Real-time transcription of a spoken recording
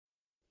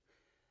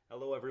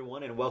Hello,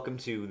 everyone, and welcome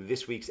to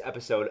this week's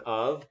episode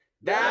of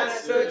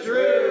That's the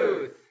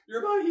Truth!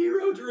 You're my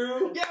hero,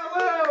 Drew! Yeah,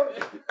 hello!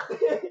 I love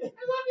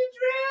you,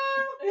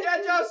 Drew! Yeah,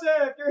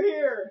 Joseph, you're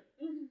here!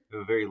 We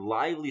have a very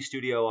lively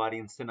studio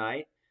audience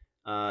tonight.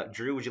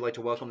 Drew, would you like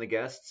to welcome the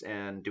guests,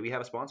 and do we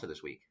have a sponsor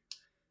this week?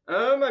 We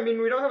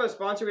don't have a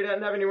sponsor. We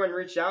didn't have anyone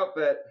reach out,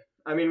 but,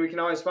 we can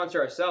always sponsor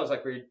ourselves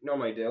like we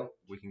normally do.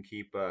 We can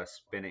keep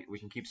spinning. We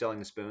can keep selling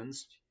the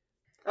spoons.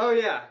 Oh,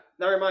 yeah.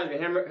 That reminds me.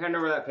 Hand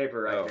over that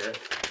paper right here.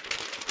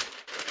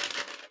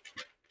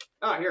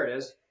 Oh, here it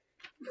is.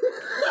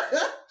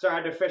 Sorry, I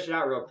had to fish it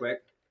out real quick.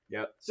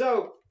 Yep.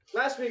 So,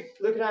 last week,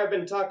 Luke and I have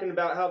been talking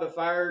about how the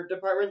fire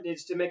department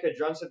needs to make a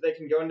drone so that they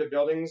can go into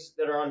buildings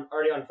that are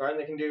already on fire, and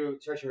they can do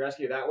search and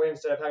rescue that way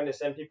instead of having to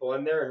send people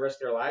in there and risk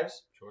their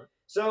lives. Sure.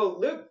 So,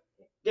 Luke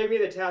gave me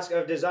the task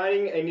of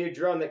designing a new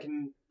drone that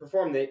can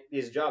perform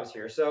these jobs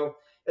here. So,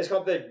 it's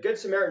called the Good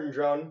Samaritan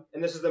drone,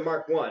 and this is the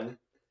Mark 1.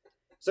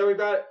 So, we've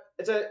got...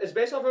 It's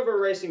based off of a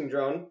racing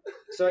drone,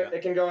 so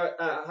it can go at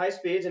high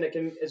speeds, and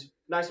it's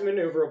nice and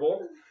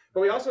maneuverable. But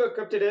we also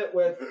equipped it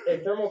with a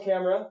thermal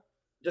camera,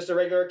 just a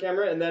regular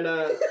camera, and then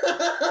Won't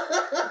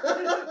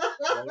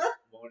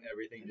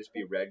everything just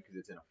be red because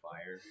it's in a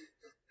fire?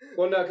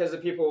 Well, no, because the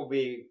people will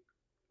be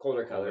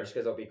colder colors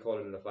because they'll be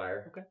colder than the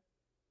fire. Okay.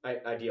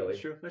 Ideally.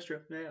 That's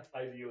true. Yeah.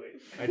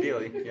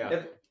 Ideally,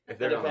 yeah. If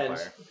they're not on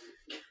fire.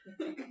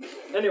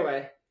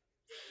 Anyway,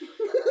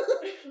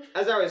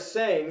 as I was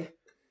saying,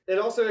 it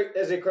also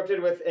is equipped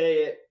with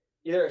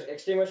either an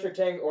extinguisher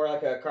tank or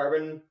like a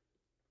carbon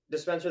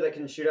dispenser that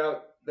can shoot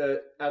out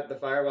the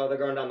fire while they're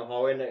going down the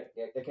hallway, and it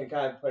can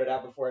kind of put it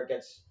out before it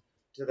gets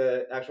to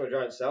the actual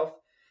drone itself.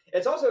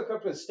 It's also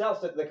equipped with stealth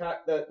so that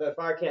the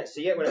fire can't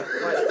see it when it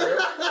flies through.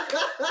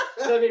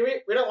 So,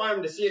 we don't want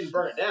them to see it and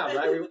burn it down,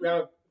 right? We want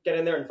to get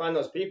in there and find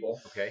those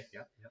people. Okay,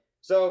 yeah.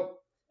 So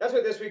that's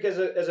what this week is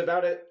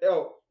about.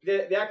 The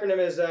acronym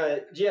is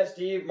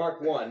GSD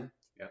Mark 1.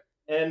 Yeah.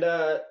 And,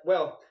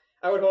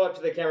 I would hold up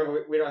to the camera,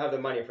 but we don't have the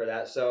money for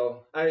that.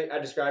 So I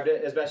described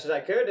it as best as I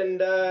could, and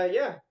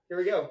here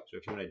we go. So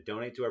if you want to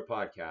donate to our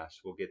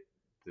podcast, we'll get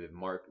the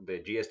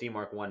GSD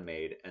Mark 1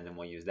 made, and then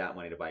we'll use that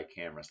money to buy a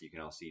camera so you can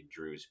all see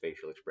Drew's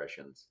facial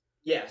expressions.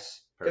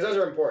 Yes, because those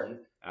are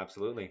important.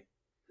 Absolutely.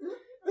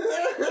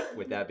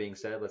 With that being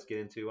said, let's get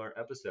into our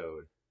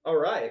episode. All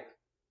right.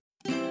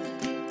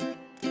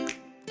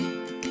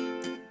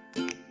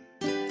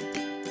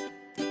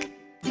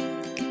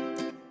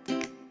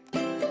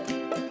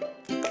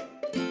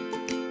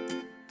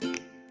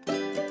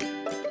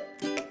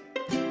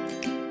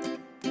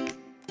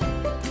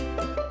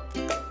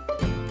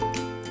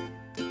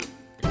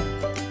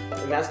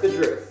 That's the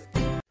truth.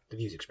 The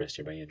views expressed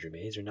here by Andrew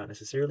Mays are not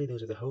necessarily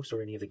those of the host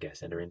or any of the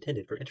guests and are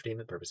intended for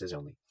entertainment purposes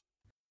only.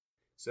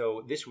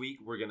 So this week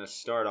we're going to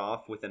start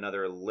off with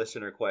another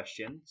listener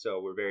question.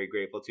 So we're very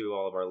grateful to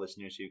all of our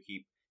listeners who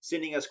keep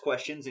sending us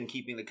questions and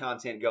keeping the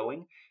content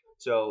going.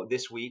 So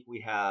this week we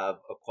have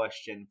a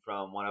question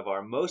from one of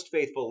our most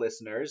faithful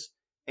listeners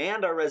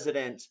and our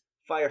resident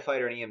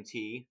firefighter and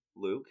EMT,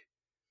 Luke.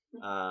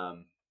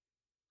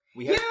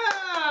 We have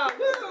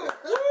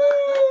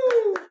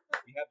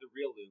the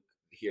real Luke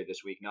here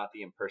this week, not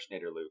the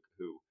impersonator Luke,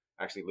 who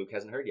actually Luke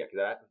hasn't heard yet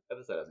because that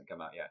episode hasn't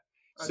come out yet.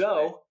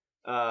 So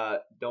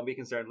don't be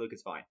concerned, Luke.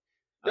 It's fine.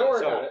 Don't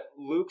worry about it.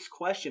 Luke's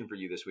question for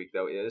you this week,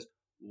 though, is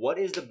what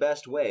is the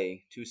best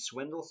way to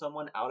swindle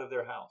someone out of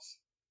their house?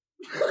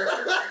 I'm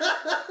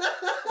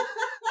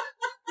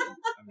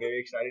very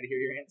excited to hear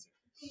your answer.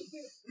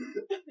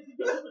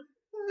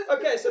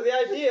 Okay, so the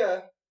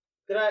idea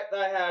that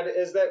I had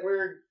is that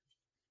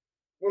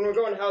when we're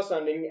going house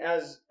hunting,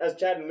 as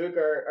Chad and Luke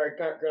are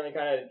currently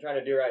kind of trying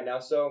to do right now,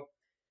 so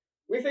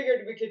we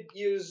figured we could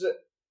use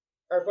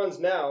our funds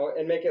now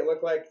and make it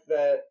look like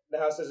the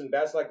house isn't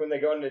bad. So like when they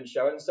go in and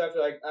show it and stuff,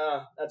 they're like,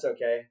 that's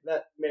okay.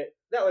 That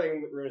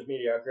living room is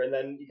mediocre. And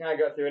then you kind of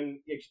go through and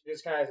you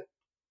just kind of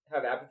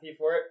have apathy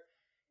for it.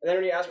 And then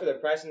when you ask for the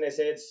price and they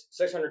say it's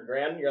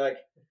 $600,000, you're like,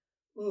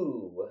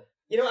 ooh.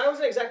 I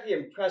wasn't exactly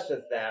impressed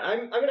with that.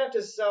 I'm gonna have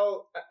to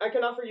sell. I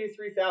can offer you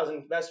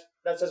 $3,000.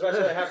 That's as much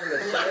as I have from the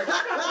check.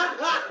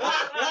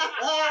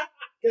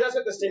 Because that's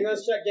what the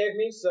stimulus check gave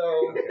me.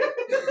 So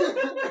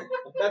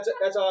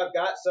that's all I've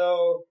got.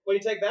 So will you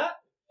take that?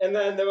 And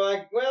then they were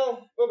like,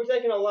 well, we'll be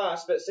taking a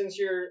loss, but since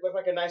you look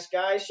like a nice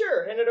guy,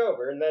 sure, hand it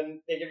over. And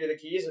then they give you the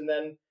keys, and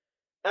then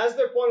as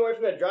they're pulling away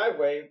from the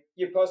driveway,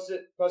 you post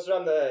it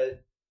on the.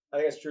 I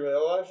think it's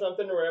Truilla or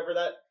something, or whatever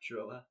that.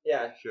 Truilla?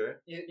 Yeah.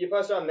 Sure. You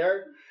post it on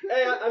there.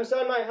 Hey, I'm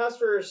selling my house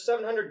for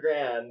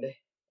 $700,000.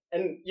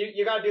 And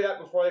you got to do that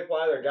before they pull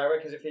out of their driveway,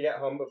 because if you get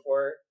home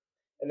before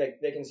and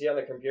they can see on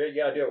the computer, you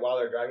got to do it while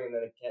they're driving and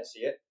then they can't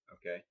see it.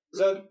 Okay.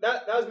 So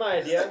that was my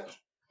idea.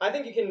 I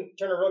think you can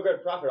turn a real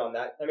good profit on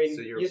that. I mean,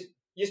 so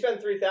you spend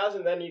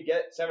 $3,000, then you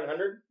get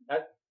 $700. I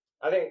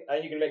think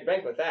you can make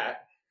bank with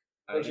that.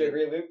 Don't you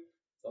agree, Luke?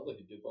 Sounds like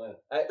a good plan.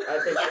 I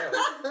think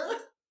so.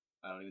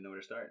 I don't even know where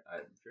to start.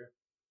 I'm sure.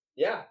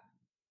 Yeah.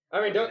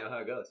 I mean, don't know how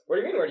it goes. What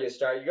do you mean, where do you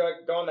start? You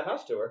go on the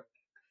house tour.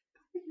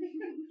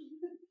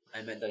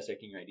 I meant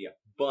dissecting your idea.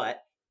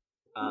 But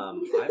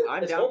I'm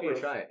It's down for you to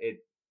foolproof. try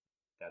it.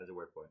 That is a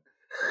word for it.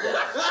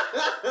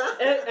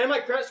 And my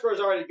credit score is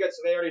already good,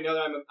 so they already know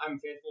that I'm a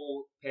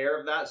faithful payer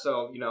of that.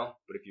 So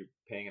But if you're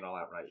paying it all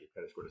outright, your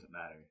credit score doesn't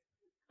matter.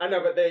 I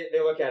know, but they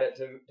look at it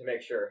to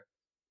make sure.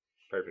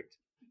 Perfect.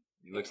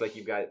 It looks like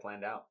you've got it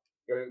planned out.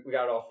 We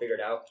got it all figured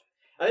out.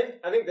 I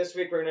think this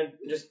week we're gonna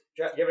just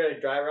give it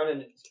a dry run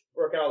and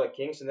work out all the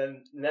kinks, and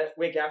then next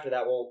week after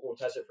that we'll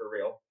test it for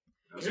real.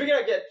 Because we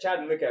gotta get Chad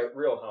and Luca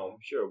real home.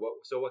 Sure.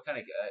 What kind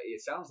of?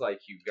 It sounds like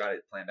you've got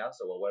it planned out.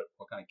 So what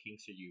kind of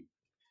kinks are you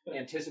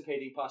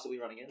anticipating possibly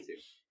running into?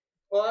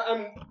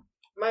 Well,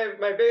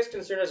 my biggest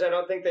concern is I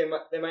don't think they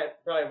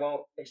probably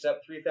won't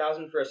accept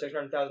 $3,000 for a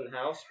 $600,000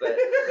 house, but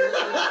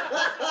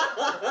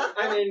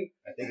I mean,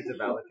 I think it's a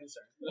valid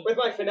concern. with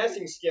my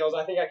finessing skills,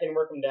 I think I can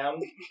work them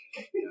down.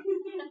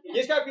 You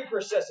just gotta be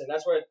persistent.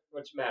 That's what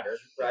matters,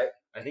 right?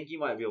 I think you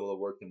might be able to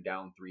work them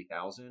down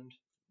 3,000,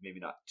 maybe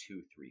not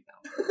to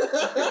 3,000.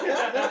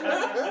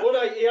 Well,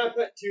 no, you gotta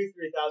put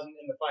 2,000-3,000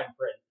 in the fine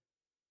print.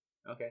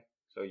 Okay.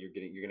 So you're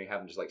gonna have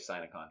them just like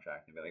sign a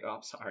contract and be like, oh,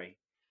 I'm sorry.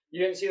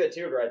 You didn't see the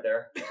tube right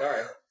there.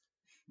 Sorry.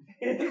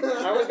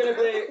 I was gonna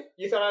pay.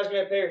 You thought I was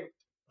gonna pay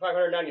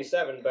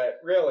 $597, but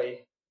really,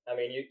 I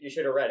mean, you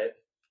should have read it.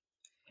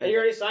 And you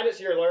already signed it,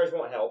 so your lawyers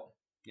won't help.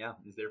 Yeah,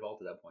 it's their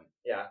fault at that point.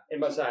 Yeah, in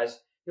my size.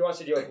 Who wants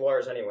to deal with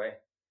lawyers anyway?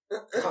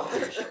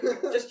 Gosh,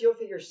 just deal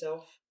with it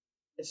yourself.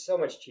 It's so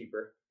much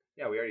cheaper.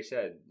 Yeah, we already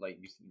said, like,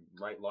 you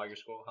write lawyer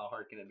school. How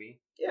hard can it be?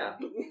 Yeah.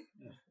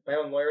 My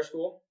own lawyer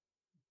school.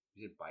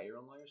 You should buy your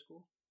own lawyer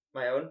school.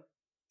 My own.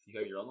 You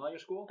have your own lawyer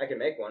school? I can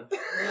make one.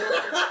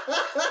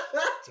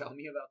 Tell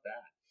me about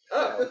that.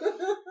 Oh.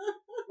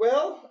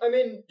 Well, I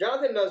mean,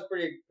 Jonathan knows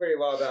pretty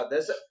well about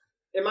this.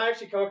 It might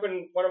actually come up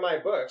in one of my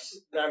books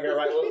that I'm going to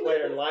write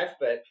later in life,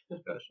 but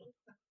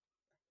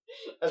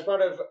as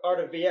part of Art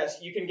of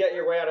BS, you can get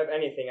your way out of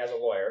anything as a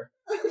lawyer.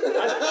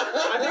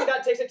 I think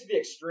that takes it to the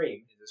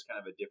extreme. Is this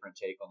kind of a different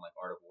take on like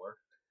Art of War?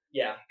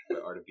 Yeah.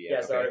 Or Art of BS?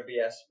 Yes, okay. Art of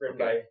BS, written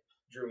by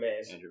Drew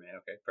Mays. Andrew May.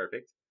 Okay,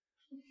 perfect.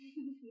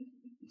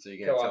 So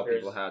you're going to tell Co-authors.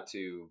 people how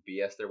to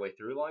BS their way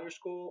through lawyer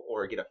school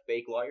or get a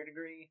fake lawyer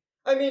degree?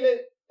 I mean,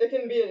 it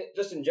can be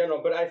just in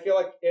general, but I feel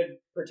like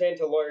it pertains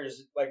to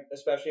lawyers, like,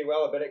 especially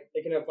well, but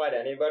it can apply to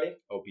anybody.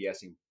 Oh,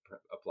 BSing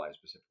applies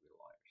specifically to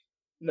lawyers.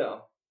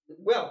 No.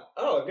 Well,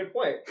 good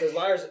point, because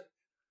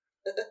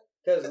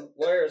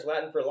lawyer is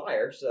Latin for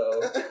liar, so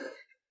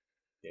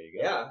There you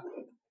go. yeah,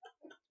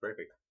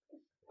 Perfect.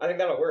 I think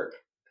that'll work.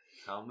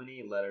 How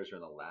many letters are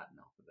in the Latin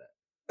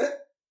alphabet?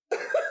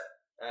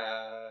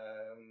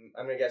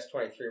 I'm gonna guess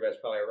 23, but it's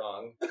probably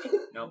wrong.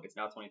 No, it's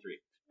now 23.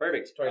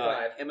 Perfect.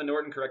 25. Emma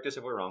Norton, correct us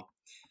if we're wrong.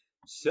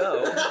 So,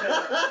 any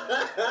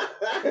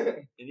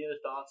other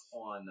thoughts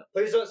on...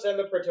 Please don't send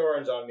the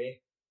Praetorians on me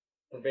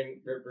for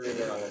being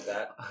wrong with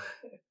that.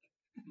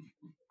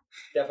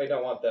 Definitely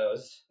don't want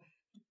those.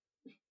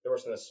 They're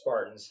worse than the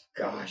Spartans.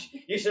 Gosh,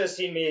 you should have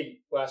seen me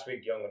last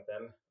week dealing with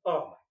them.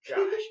 Oh my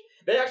gosh,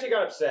 they actually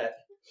got upset.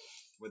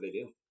 What'd they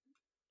do?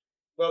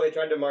 Well, they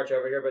tried to march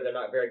over here, but they're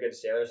not very good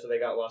sailors, so they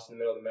got lost in the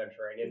middle of the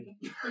Mediterranean.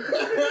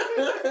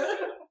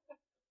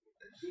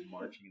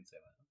 Marching and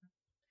sailing.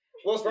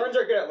 Well, Spartans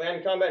are good at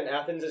land combat, and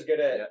Athens is good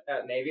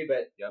at navy,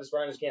 but Yep. the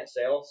Spartans can't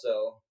sail,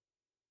 so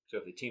So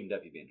if they teamed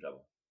up, you'd be in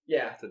trouble.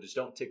 yeah. So just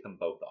don't tick them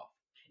both off.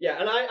 Yeah,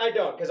 and I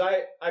don't, because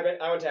I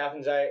went to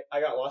Athens. I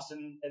got lost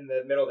in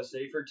the middle of the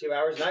city for 2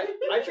 hours, and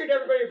I treat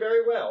everybody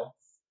very well.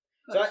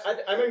 So Nice.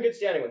 I'm in good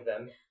standing with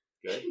them.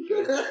 Good,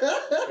 good.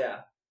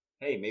 Yeah.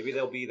 Hey, maybe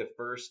they'll be the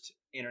first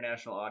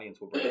international audience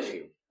we'll bring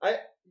to.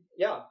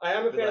 Yeah, I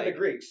am a Be fan of the like-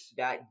 Greeks.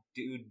 That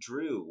dude,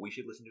 Drew, we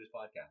should listen to his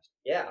podcast.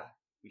 Yeah.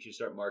 We should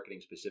start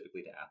marketing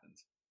specifically to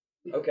Athens.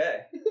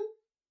 Okay.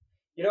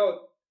 You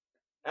know,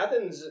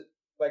 Athens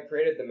like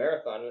created the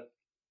marathon.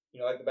 You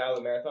know, like the Battle of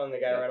the Marathon. The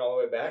guy Yep. ran all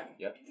the way back.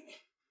 Yep.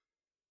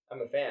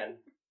 I'm a fan.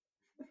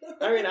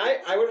 I mean,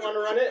 I wouldn't want to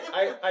run it.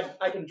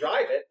 I can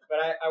drive it, but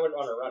I wouldn't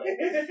want to run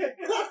it.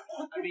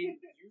 I mean,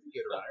 you're a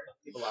good runner.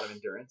 You have a lot of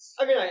endurance.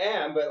 I mean, I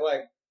am, but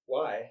like,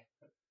 why?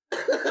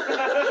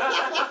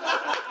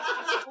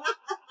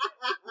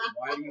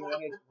 Why do you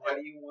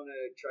want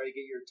to try to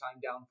get your time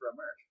down for a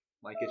Murph?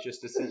 Like, it's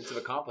just a sense of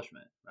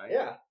accomplishment, right?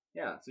 Yeah.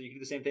 Yeah. So you can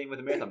do the same thing with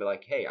a marathon. Be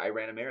like, hey, I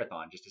ran a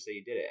marathon just to say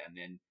you did it, and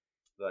then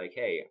be like,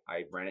 hey,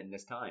 I ran it in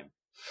this time.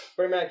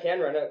 But I mean, I can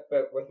run it,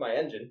 but with my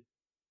engine.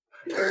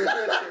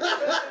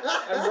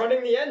 I'm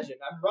running the engine.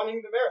 I'm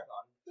running the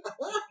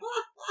marathon.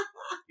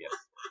 Yes.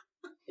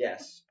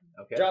 Yes.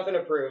 Okay. Jonathan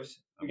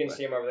approves. You can Okay.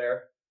 see him over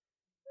there.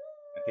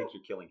 I think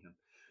you're killing him.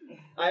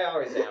 I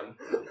always am.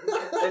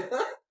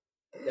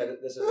 Yeah,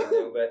 this isn't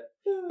new, but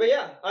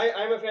yeah,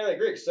 I'm a fan of the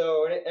Greeks.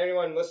 So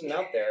anyone listening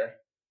out there,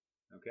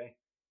 Okay.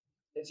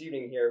 it's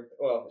evening here.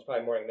 Well, it's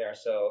probably morning there.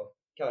 So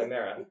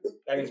Kalimera.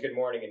 That means good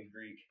morning in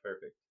Greek,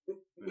 Perfect. Who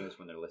knows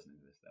when they're listening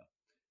to this though?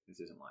 This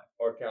isn't live.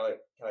 or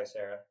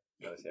Kalisera.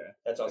 Hello, Sarah.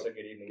 That's also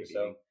good evening. Good So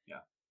evening. Yeah.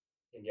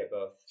 you can get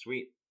both.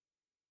 Sweet.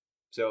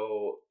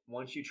 So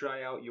once you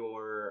try out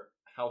your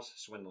house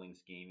swindling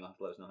scheme, you'll have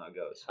to let us know how it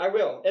goes. I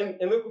will, and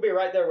Luke will be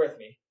right there with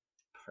me.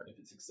 If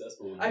it's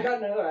successful, I got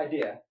another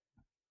idea.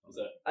 What's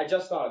that? I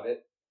just thought of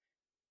it.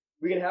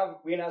 We can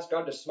ask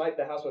God to smite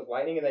the house with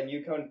lightning, and then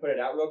you come and put it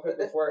out real quick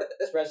before it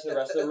spreads to the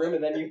rest of the room,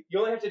 and then you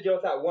only have to deal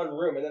with that one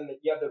room, and then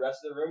you have the rest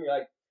of the room. You're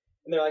like,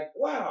 and they're like,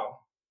 wow,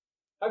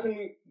 how can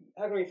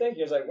we thank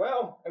you? It's like,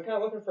 well, I'm kind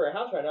of looking for a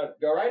house right now.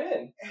 Go right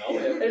in. I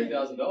only have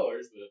 $3,000,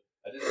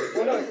 but I didn't.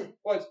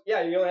 Well,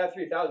 no, you only have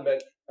 3,000,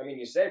 but I mean,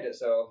 you saved it,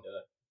 so.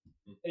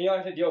 Yeah. And you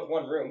only have to deal with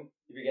one room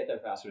if you get there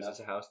fast So is enough.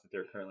 this a house that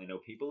there are currently no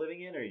people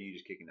living in, or are you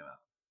just kicking them out?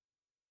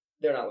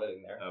 They're not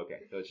living there.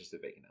 Okay, so it's just a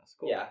vacant house.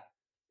 Cool. Yeah,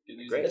 Good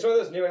news. Great. it's one of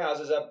those new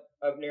houses up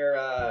near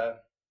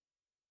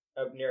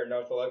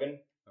North Logan.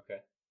 Okay.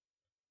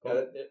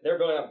 Yeah, they're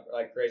building up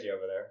like crazy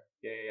over there.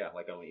 Yeah,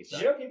 like on the east Did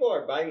side. you know people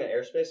are buying the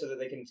airspace so that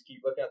they can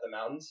keep looking at the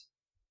mountains?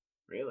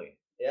 Really?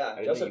 Yeah,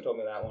 didn't Joseph think- told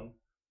me that one.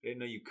 I didn't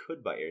know you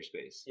could buy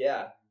airspace.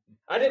 Yeah,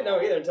 I didn't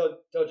know either until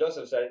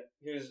Joseph said it.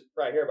 He was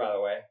right here, by the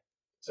way.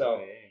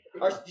 So,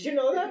 Okay. did you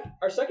know that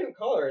our second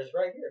caller is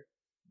right here?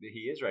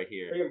 He is right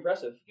here. Pretty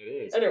impressive. It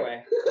is.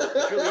 Anyway,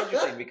 It's really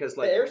interesting because the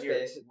like when you're,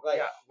 airspace,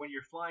 like when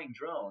you're flying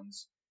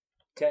drones,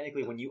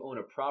 technically when you own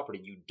a property,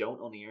 you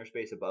don't own the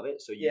airspace above it,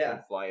 so you Yeah.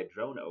 can fly a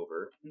drone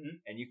over, Mhm.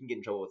 and you can get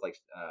in trouble with like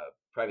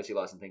privacy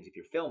laws and things if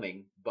you're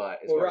filming.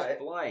 But as Well, far right. as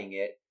flying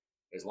it,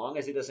 as long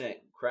as it doesn't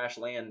crash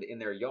land in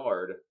their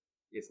yard,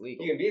 it's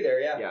legal. you can be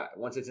there. Yeah. Yeah,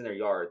 once it's in their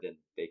yard, then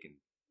they can.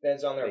 Then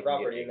it's on They their can get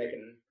property, and they angry.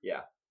 can.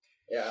 Yeah.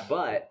 Yeah.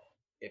 But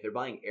if they're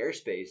buying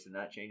airspace, then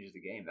that changes the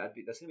game.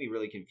 That's gonna be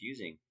really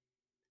confusing.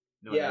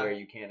 Knowing Yeah. where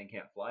you can and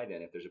can't fly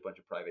then if there's a bunch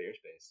of private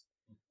airspace.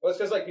 Well, it's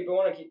because like people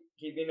want to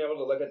keep being able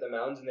to look at the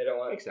mountains, and they don't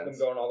want Makes them sense.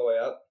 going all the way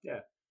up.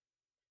 Yeah.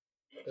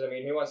 Because I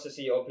mean, who wants to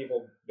see old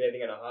people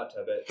bathing in a hot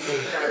tub at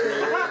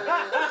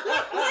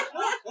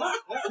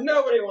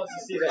Nobody wants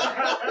to see that.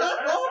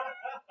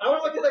 I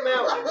want to look at the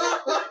mountains.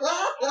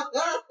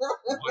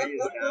 Why is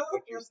that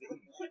what you're seeing?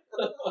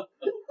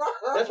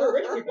 That's where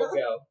rich people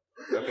go.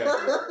 Okay.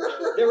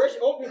 They're rich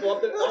old people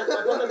up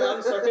on the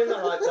mountain, soaking in the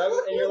hot tub,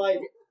 and you're like,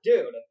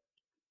 dude,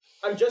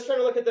 I'm just trying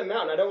to look at the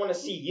mountain. I don't want to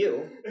see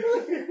you.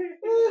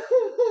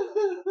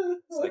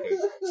 It's like a,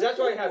 So that's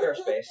why I have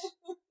airspace.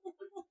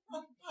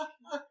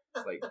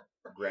 it's like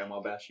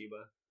Grandma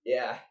Bathsheba.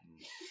 Yeah.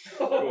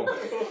 Cool.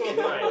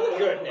 My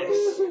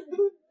goodness.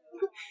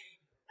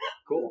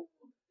 Cool.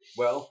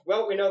 Well,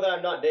 Well, we know that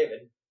I'm not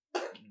David.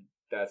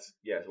 that's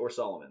yes, or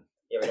Solomon.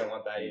 Yeah, we don't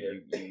want that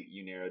either.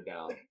 You narrowed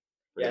down.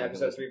 Yeah,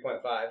 episode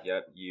 3.5.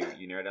 Yep,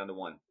 you narrowed down to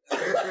one. I'm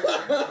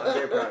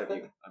very proud of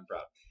you. I'm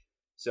proud.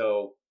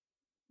 So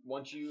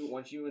once you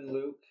and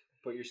Luke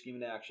put your scheme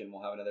into action,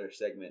 we'll have another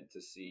segment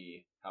to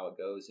see how it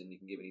goes, and you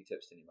can give any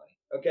tips to anybody.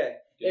 Okay.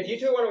 If you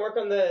two want to work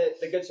on the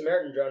Good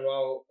Samaritan drone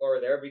while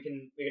we're there, we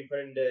can put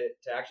it into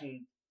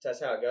action,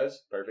 test how it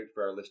goes. Perfect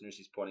for our listeners.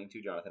 He's pointing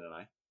to Jonathan and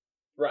I.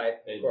 Right,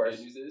 And of course.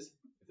 the good news is,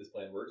 if this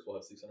plan works, we'll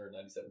have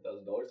 $697,000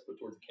 to put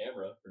towards the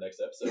camera for next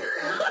episode.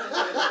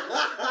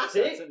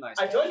 See, That's a nice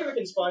I told you we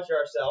can sponsor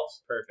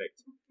ourselves.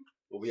 Perfect.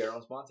 We'll be our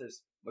own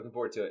sponsors. Looking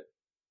forward to it.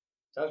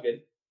 Sounds good.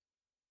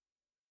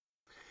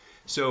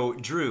 So,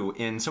 Drew,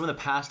 in some of the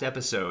past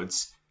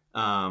episodes,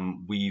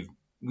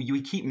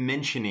 we keep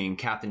mentioning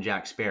Captain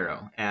Jack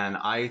Sparrow, and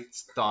I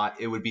thought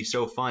it would be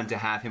so fun to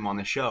have him on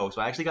the show.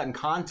 So I actually got in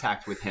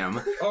contact with him.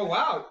 Oh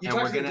wow, you And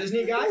talked we're to the gonna-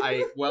 Disney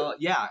guy?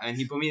 And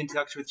he put me in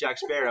touch with Jack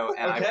Sparrow,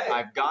 and Okay.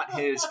 I've got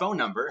his phone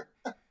number.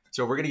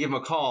 So we're gonna give him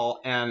a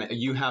call, and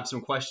you have some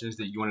questions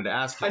that you wanted to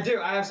ask him. I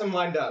do. I have some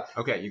lined up.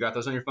 Okay, you got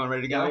those on your phone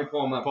ready to Yeah, go? let me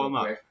pull 'em up Pull them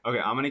real up. quick. Okay,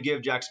 I'm gonna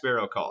give Jack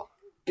Sparrow a call.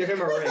 Give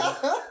him a ring.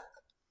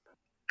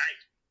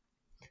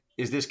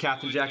 Is this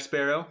Captain Jack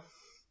Sparrow?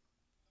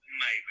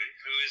 Maybe.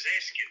 Who is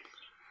asking?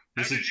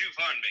 How This did is- you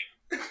find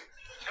me?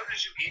 How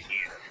did you get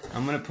here?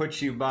 I'm gonna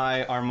put you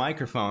by our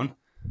microphone.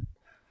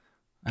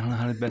 I don't know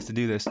how best to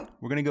do this.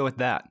 We're gonna go with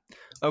that.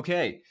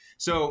 Okay.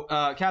 So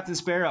Captain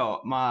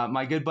Sparrow,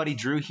 my good buddy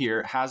Drew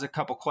here has a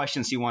couple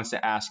questions he wants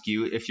to ask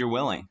you if you're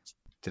willing.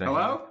 Did I?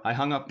 Hello? I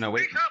hung up. No,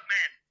 wait. Wake up,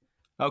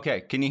 man!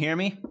 Okay. Can you hear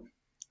me? Oh, I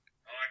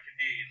can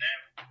hear you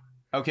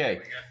now. Okay.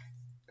 There we go.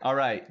 All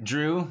right.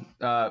 Drew,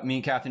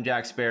 meet Captain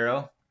Jack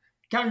Sparrow.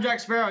 Captain Jack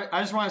Sparrow,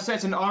 I just want to say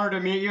it's an honor to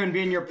meet you and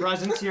be in your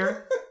presence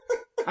here.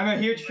 I'm a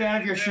huge fan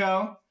of your show.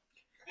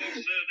 Well, sir,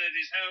 that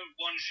is how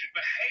one should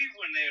behave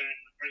when they're in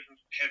the presence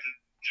of Captain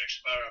Jack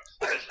Sparrow.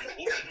 Because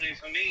unfortunately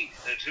for me,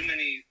 there are too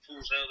many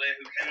fools out there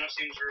who cannot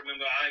seem to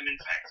remember I am in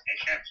fact a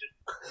captain.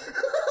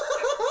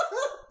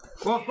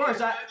 Well, of course,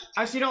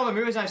 I've seen all the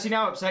movies. I've seen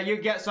how upset you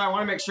get, so I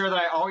want to make sure that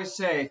I always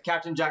say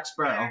Captain Jack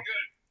Sparrow. Very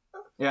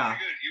good. Yeah. Very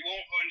good. You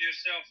won't find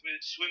yourself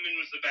swimming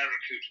with the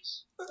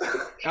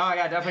barracudas. Oh,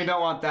 yeah, definitely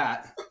don't want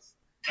that.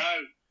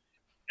 No.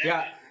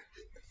 Yeah.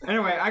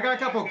 Anyway, I got a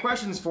couple of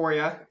questions for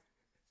you.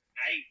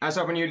 Hey, I was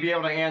hoping you'd be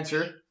able to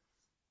answer.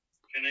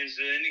 can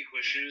answer any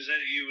questions that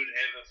you would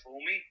have for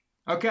me.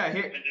 Okay,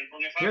 here,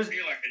 And if I Here's-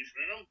 feel like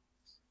answering them,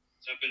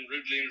 so I've been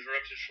rudely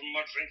interrupted from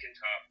my drinking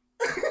time.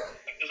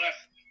 Because I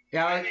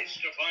yeah,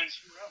 managed to find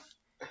some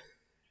rum.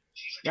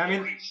 Jesus yeah, I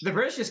mean, Christ. the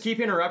British just keep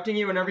interrupting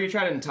you whenever you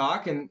try to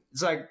talk, and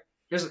it's like,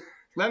 just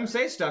let them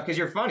say stuff because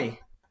you're funny.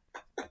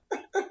 Oh,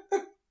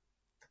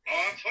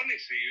 I'm funny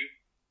to you.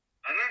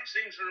 I don't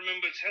seem to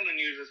remember telling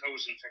you that I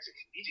was in fact a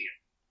comedian.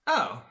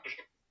 Oh.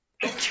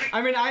 Okay.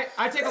 I mean,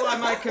 I take a lot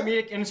of my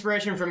comedic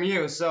inspiration from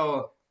you,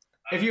 so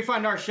if you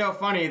find our show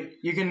funny,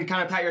 you can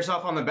kind of pat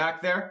yourself on the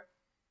back there.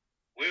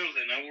 Well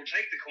then, I will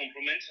take the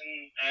compliment,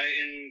 and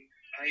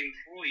I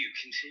implore you,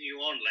 continue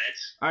on,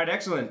 lads. All right,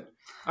 excellent.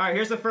 All right,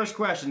 here's the first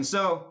question.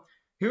 So,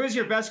 who is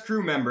your best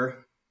crew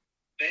member?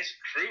 Best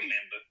crew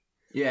member?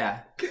 Yeah.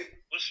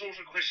 What sort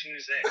of question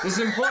is that? This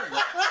is important.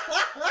 What kind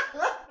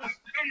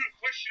of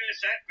question is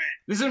that, man?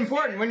 This is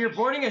important. When you're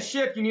boarding a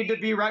ship, you need to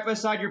be right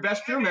beside your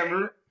best crew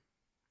member.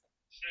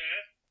 Sir,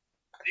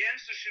 the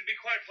answer should be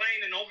quite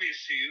plain and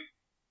obvious to you.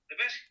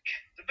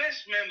 The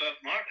best member of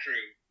my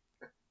crew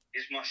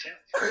is myself.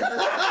 What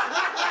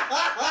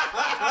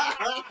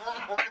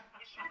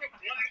sort of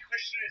bloody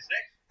question is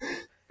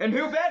that? And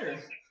who better?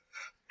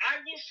 I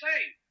will say,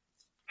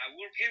 I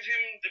will give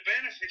him the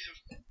benefit of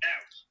the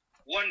doubt.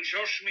 One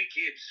Josh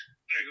McGibbs,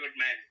 a good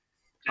man.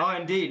 Oh,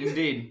 indeed,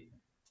 indeed.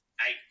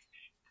 Aye.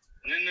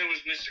 And then there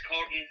was Mr.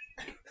 Cotton.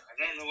 I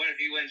don't know where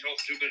he went off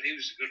to, but he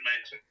was a good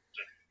man too.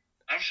 So,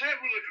 I've sat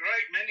with a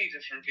great many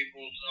different people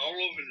all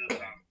over the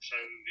town. So,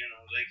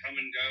 they come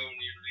and go and,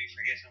 you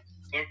forget them.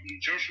 But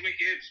Josh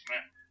McGibbs,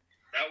 man,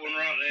 that one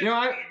right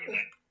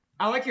there.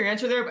 I like your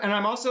answer there, and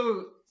I'm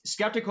also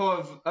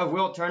skeptical of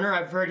Will Turner.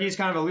 I've heard he's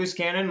kind of a loose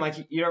cannon, like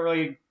you don't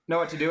really know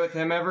what to do with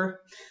him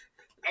ever.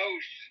 Oh,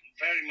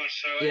 very much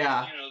so.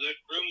 Yeah. There's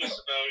rumors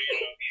about,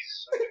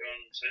 he's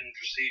undergone certain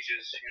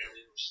procedures,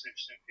 snip,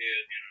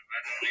 here, I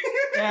don't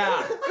even. Yeah.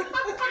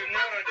 I have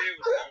no idea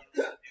what's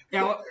going on.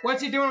 Yeah,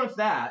 what's he doing with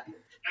that?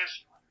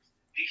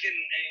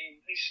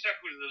 He's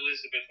stuck with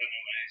Elizabeth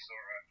anyway, it's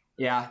alright.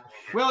 Yeah.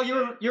 Well,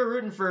 you're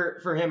rooting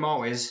for him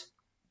always.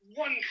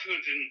 One could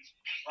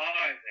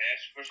imply that,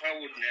 but I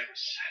would never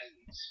say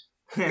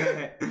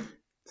it.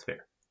 It's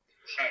fair.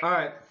 So, All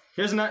right.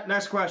 Here's the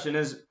next question: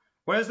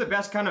 what is the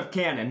best kind of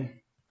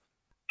cannon?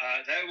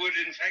 that would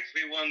in fact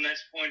be one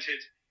that's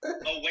pointed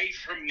away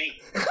from me.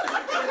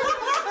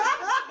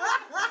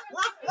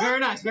 Very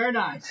nice, very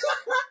nice.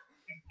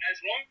 As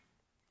long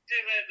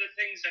as the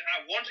things that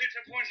I wanted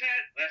to point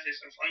at, that is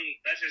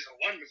a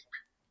wonderful.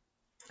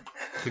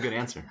 That's a good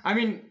answer. I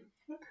mean,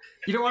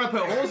 you don't want to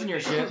put holes in your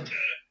ship,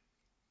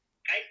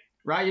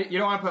 right? You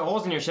don't want to put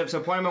holes in your ship,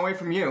 so point them away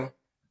from you. No,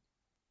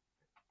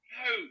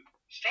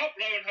 stop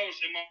blowing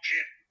holes in my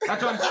ship.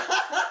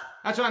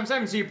 That's what I'm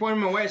saying. So you point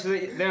them away so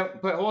that they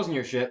don't put holes in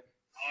your ship.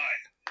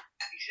 Aye,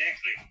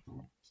 exactly.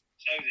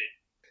 So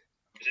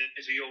then,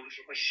 is it your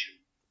little question?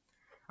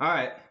 All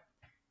right.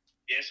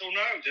 Yes or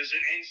no? Does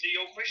it answer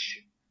your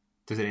question?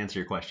 Does it answer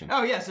your question?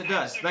 Oh, yes, it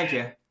does. Thank you.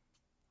 All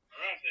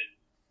right then.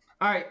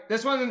 All right.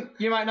 This one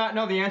you might not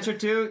know the answer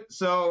to.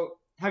 So,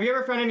 have you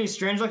ever found any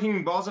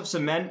strange-looking balls of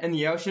cement in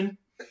the ocean?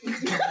 Lad,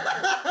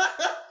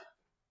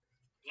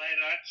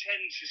 I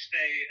tend to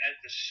stay at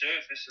the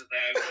surface of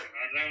the ocean.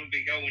 I don't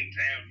be going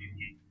down in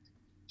it.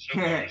 So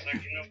far as I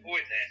can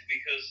avoid that,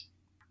 because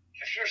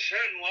after a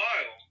certain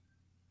while,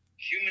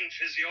 human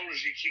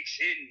physiology kicks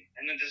in,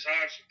 and the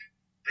desire to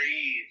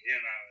breathe,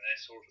 that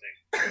sort of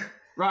thing.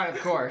 Right,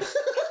 of course.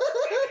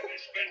 I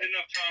spend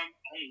enough time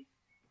on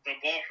the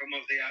bottom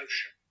of the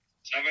ocean.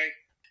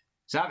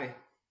 Savvy.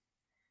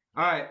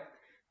 All right.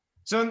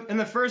 So in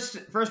the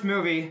first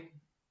movie,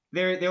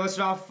 they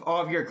listed off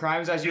all of your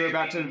crimes as you were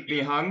about to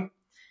be hung,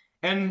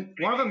 and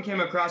one of them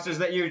came across is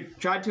that you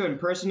tried to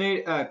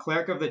impersonate a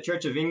cleric of the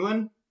Church of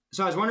England.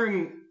 So I was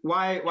wondering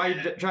why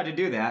you tried to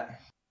do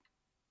that.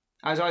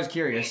 I was always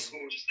curious.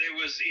 Well, of course, there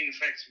was in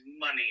fact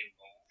money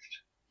involved.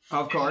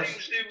 Of course.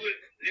 It seems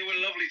there were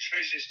lovely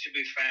treasures to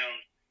be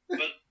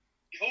found, but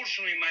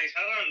fortunately, mate,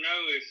 I don't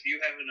know if you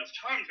have enough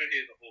time to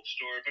hear the whole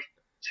story, but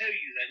I'll tell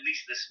you at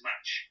least this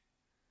much.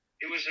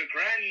 It was a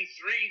grand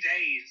 3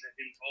 days that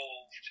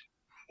involved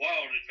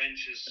wild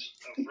adventures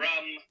of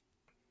rum,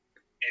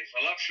 a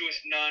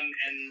voluptuous nun,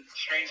 and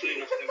strangely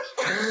enough, there was...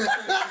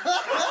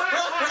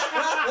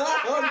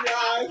 Oh,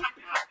 God.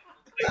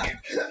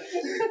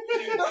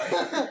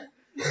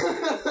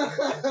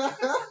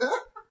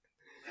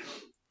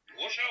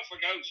 Watch out for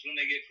goats when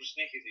they get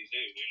persnickety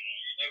too. You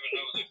never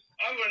know.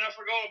 Oh, and I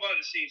forgot about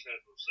the sea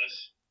turtles.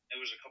 There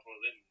was a couple of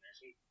them in there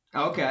too.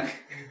 Okay.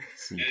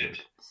 Good.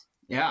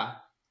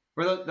 Yeah.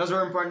 Those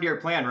were important to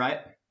your plan, right?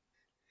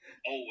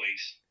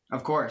 Always.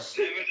 Of course.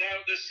 Never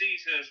doubt the sea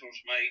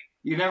turtles, mate.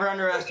 You never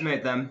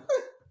underestimate them.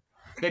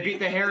 They beat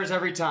the hares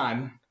every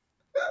time.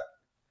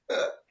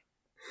 So,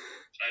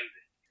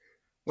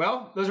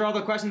 Well, those are all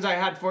the questions I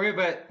had for you,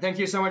 but thank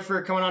you so much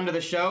for coming on to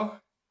the show.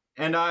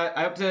 And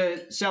I hope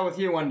to sail with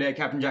you one day,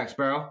 Captain Jack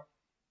Sparrow.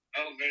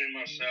 oh, very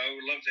much so. I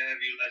would love to have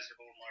you lads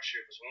aboard my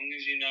ship as long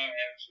as you know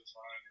how to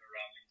find her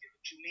around and give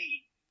it to me.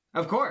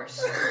 Of course.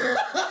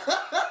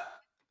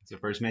 It's a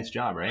first mate's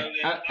job, right? So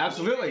then,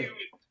 Absolutely.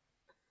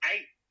 Hey,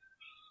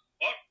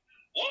 what?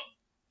 What?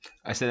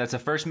 I said that's a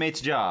first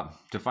mate's job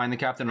to find the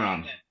captain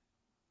rum.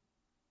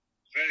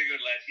 Very good,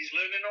 lad. He's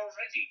learning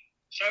already.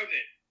 So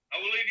then, I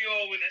will leave you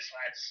all with this,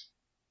 lads.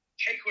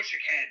 Take what you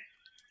can.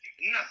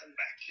 Give nothing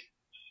back.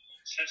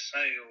 Set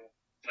sail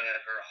for the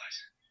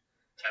horizon.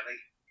 Savvy?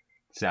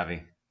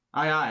 Savvy.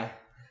 Aye, aye.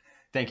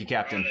 Thank you,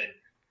 Captain. Right.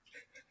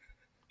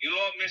 You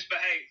lot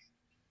misbehave.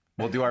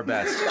 We'll do our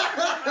best.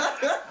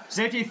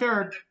 Safety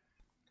third.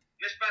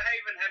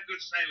 Misbehave and have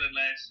good sailing,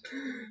 lads.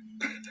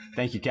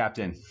 Thank you,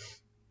 Captain.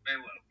 Very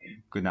well.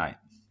 Good night.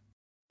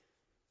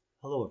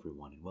 Hello,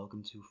 everyone, and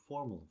welcome to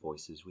Formal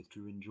Voices with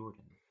Drew and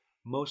Jordan,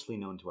 mostly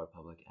known to our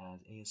public as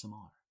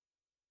ASMR.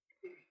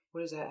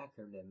 What does that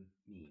acronym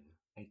mean?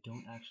 I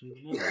don't actually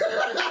remember.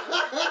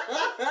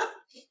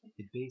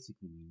 It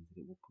basically means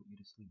that it will put you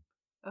to sleep.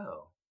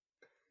 Oh.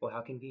 Well,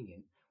 how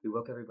convenient. We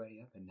woke everybody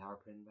up and now we're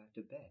putting them back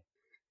to bed.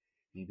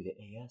 Maybe the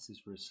AS is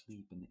for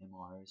sleep and the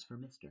MR is for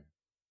Mr.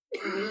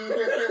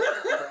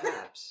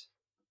 Perhaps.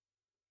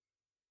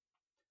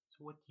 So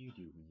what do you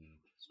do when you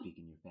speak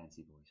in your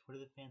fancy voice? What are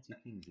the fancy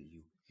things that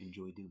you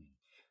enjoy doing?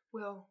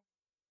 Well,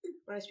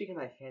 when I speak in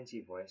my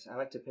fancy voice, I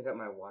like to pick up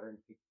my water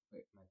and put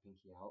my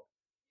pinky out.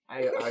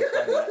 I find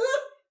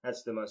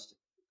that's the most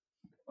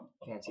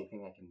fancy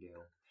thing I can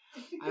do.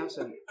 I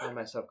also find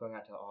myself going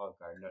out to Olive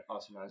Garden,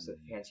 also known as the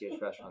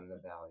fanciest restaurant in the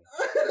valley.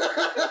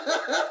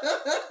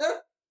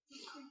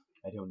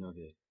 I don't know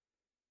that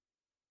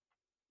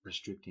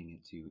restricting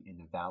it to in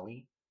the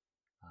valley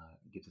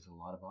gives us a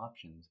lot of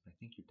options, but I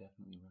think you're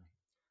definitely right.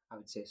 I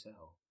would say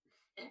so.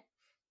 It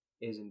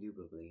is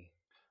indubitably.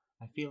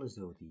 I feel as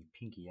though the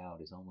pinky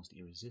out is almost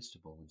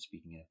irresistible when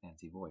speaking in a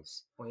fancy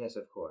voice. Oh yes,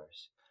 of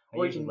course. I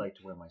usually like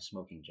to wear my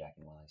smoking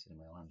jacket while I sit in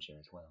my armchair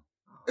as well.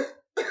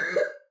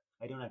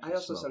 I don't actually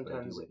also smoke, but I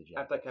sometimes do wear the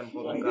act jacket. like I'm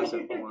holding a glass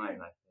of wine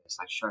like this,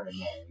 like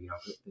Chardonnay. You know,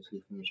 put the two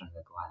fingers under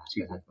the glass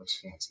because that looks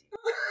fancy.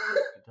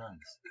 It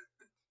does.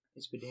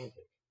 It's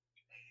pedantic.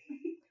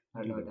 I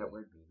don't know what that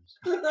word means.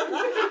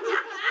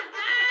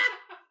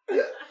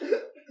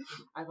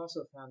 I've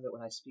also found that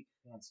when I speak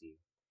fancy,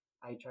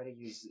 I try to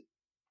use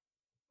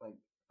like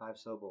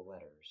 5-syllable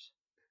letters.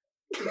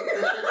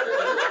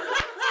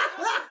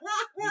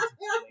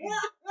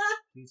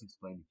 Please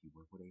explain if you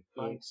would what a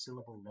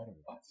 5-syllable letter is.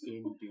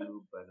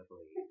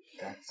 Indubitably.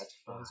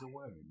 That's a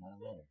word, not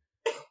a letter.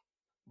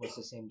 What's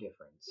the same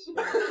difference?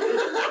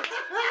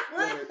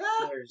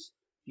 Letters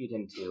feed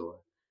into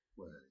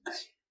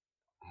words.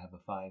 I have a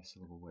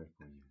 5-syllable word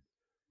for you.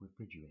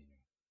 Refrigerator.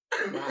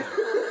 Wow.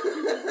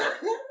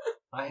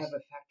 I have a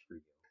fact for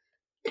you.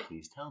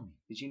 Please tell me.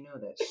 Did you know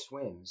that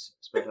swims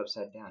spelled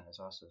upside down is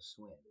also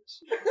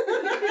swims?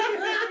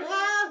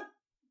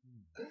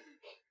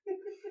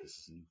 This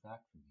is a new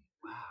fact for me.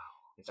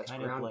 Wow. It's That's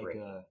kind of like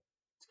groundbreaking.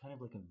 it's kind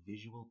of like a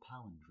visual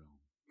palindrome.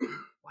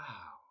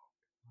 Wow.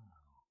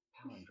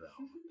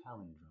 Palindrome.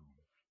 Palindrome.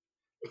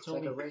 It's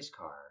like a race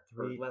car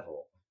for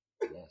level.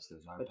 Yes,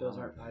 those are. But those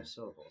aren't palindromes. 5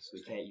 syllables, so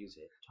we can't use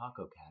it.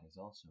 Taco cat is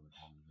also a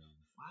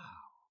palindrome.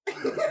 Wow.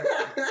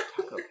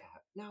 Taco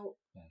cat. Now,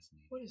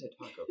 Fascinating. what is a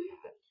taco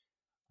cat?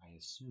 I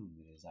assume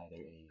that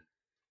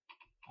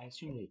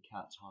a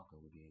cat taco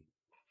would be a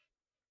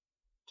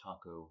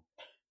taco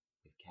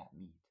with cat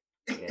meat.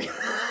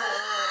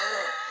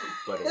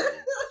 But a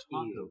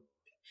taco,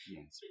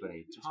 yes, but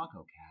a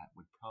taco cat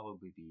would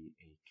probably be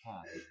a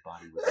cat whose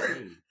body was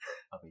made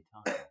of a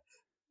taco.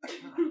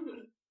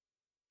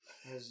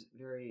 That's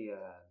very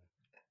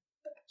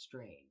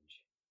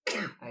strange.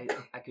 I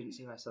couldn't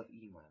see myself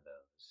eating one of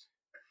those.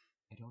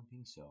 I don't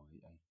think so.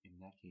 In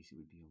that case, it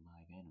would be a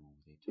live animal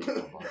with a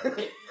taco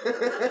body.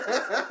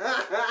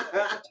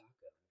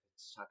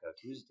 It's Taco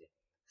Tuesday.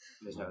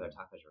 There's no other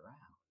tacos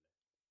around.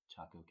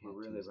 Taco cat. We're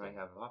really Tuesday. running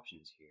out of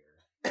options here.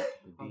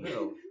 Would Oh be-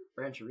 no,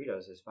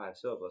 Rancheritos is 5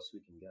 syllables, so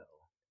we can go.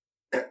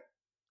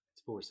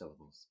 It's 4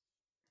 syllables.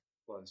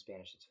 Well, in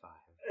Spanish it's 5.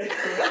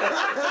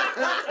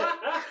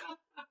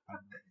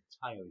 I'm not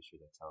entirely sure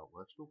that's how it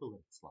works, but we'll let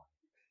it slide.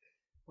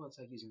 Well, it's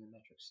like using the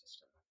metric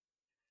system.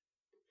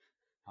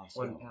 How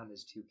so? 1 pound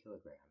is 2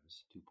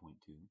 kilograms.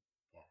 2.2.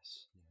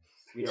 Yes.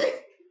 Yes. We don't.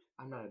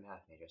 I'm not a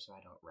math major, so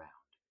I don't round.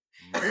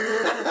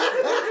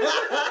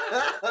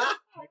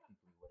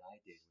 Technically, what I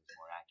did was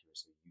more accurate,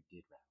 so you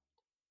did round.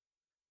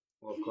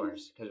 Well, of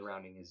course, because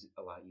rounding is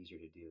a lot easier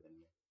to do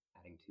than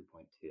adding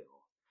 2.2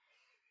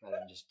 rather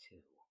than just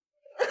 2.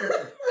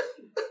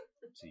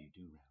 So you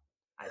do round.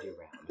 I do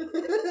round.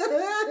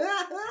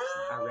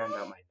 I round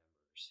out my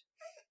numbers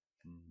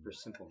for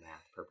simple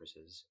math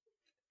purposes.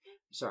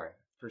 Sorry,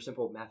 for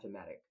simple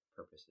mathematic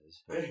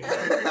purposes.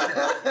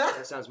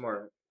 That sounds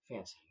more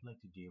fancy. I like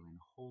to deal in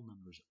whole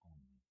numbers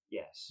only.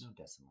 Yes. No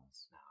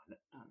decimals. No,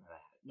 none of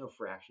that. No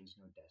fractions,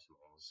 no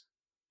decimals.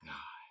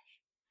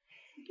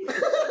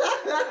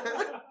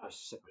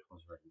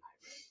 Reciprocals were a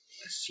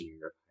nightmare. Senior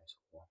year of high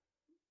school.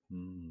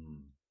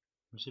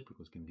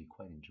 Reciprocals can be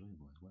quite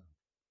enjoyable as well.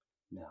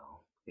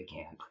 No, they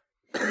can't.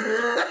 To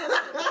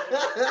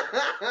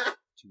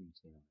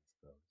each their own, I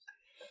suppose.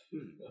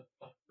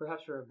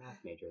 Perhaps for a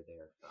math major they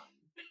are fun,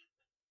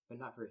 but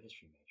not for a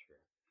history major.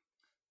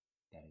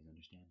 That is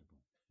understandable.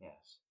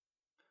 Yes.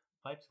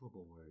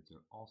 5-syllable words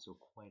are also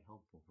quite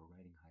helpful for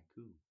writing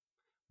haiku,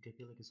 which I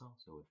feel like is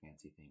also a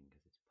fancy thing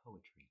because it's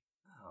poetry.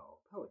 Oh,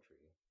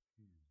 poetry.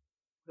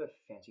 What a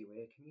fancy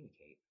way to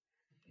communicate.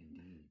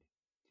 Indeed.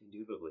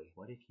 Indubitably.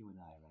 What if you and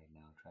I right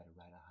now try to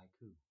write a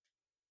haiku?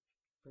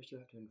 First, you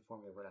have to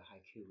inform me what a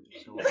haiku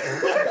is. So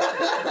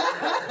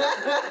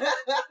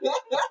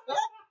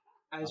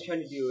I was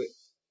trying to do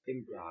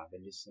improv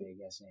and just say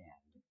yes and.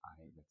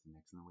 That's an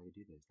excellent way to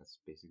do this. That's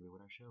basically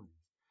what our show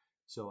is.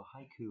 So a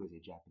haiku is a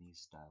Japanese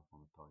style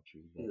form of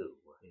poetry that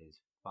is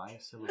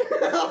 5 syllables.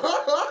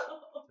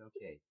 It's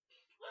okay.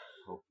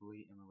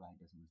 Hopefully Emma Wright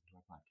doesn't listen to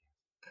our podcast.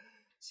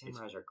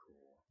 Samurais are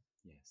cool.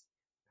 Yes.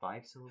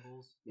 5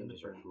 syllables.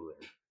 Ninjas are cooler.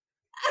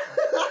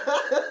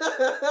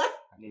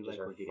 Ninjas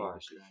are far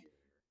superior.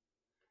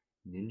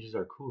 Ninjas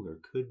are cooler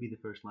could be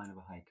the first line of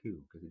a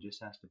haiku because it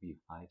just has to be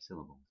 5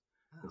 syllables.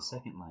 Oh. The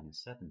second line is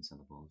 7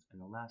 syllables, and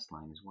the last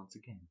line is once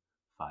again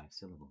 5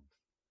 syllables.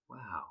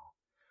 Wow.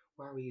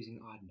 Why are we using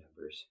odd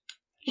numbers?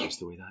 That's just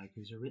the way the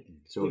haikus are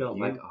written. So we if don't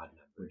you, like odd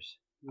numbers.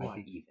 We I want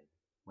think even.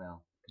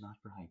 Well, not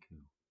for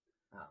haiku.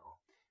 Oh.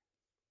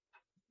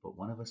 But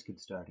one of us could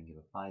start and give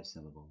a 5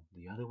 syllable,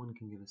 the other one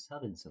can give a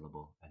 7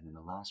 syllable, and then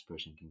the last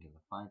person can give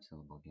a 5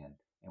 syllable again,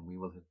 and we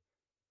will have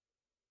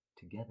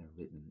together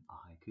written a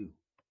haiku.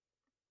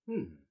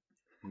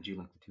 Would you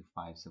like the 2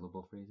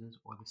 5-syllable phrases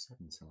or the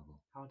 7 syllable?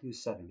 I'll do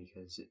 7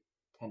 because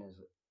 10 is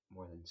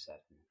more than 7.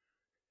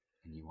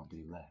 And you want to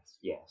do less?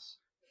 Yes.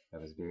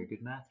 That was very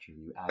good math, Drew.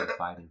 You added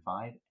 5 and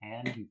 5,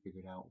 and you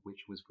figured out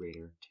which was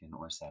greater, 10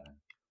 or 7.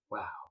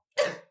 Wow.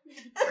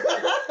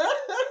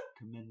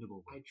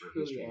 Commendable work. I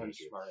truly am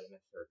smarter than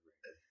a 3rd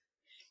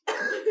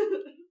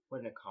grader. What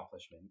an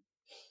accomplishment.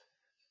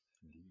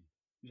 Indeed.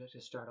 You'd like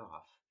to start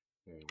off.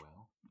 Very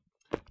well.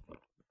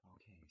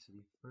 Okay, so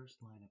the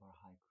first line of our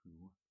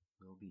haiku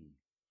will be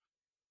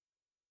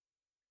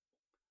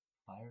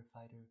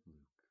Firefighter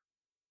Luke.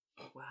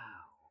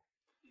 Wow.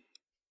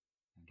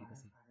 Now give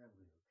us Firefighter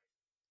Luke.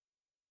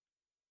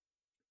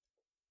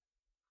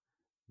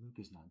 Luke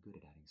is not good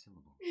at adding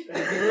syllables.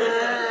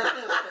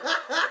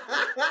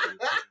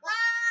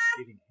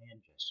 Giving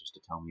hand gestures to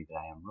tell me that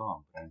I am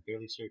wrong, but I'm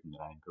fairly certain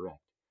that I am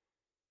correct.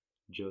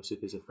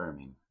 Joseph is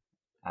affirming,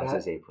 as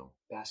is April.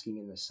 Basking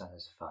in the sun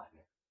is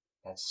fun.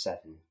 That's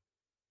 7.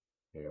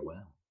 Very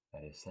well.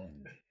 That is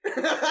 7.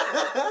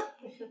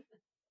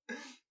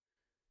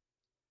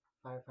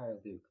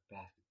 Firefighter Luke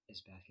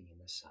is basking in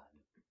the sun.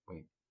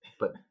 Wait,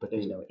 but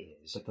There's no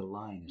is. But the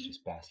line is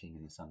just basking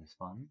in the sun is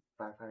fun.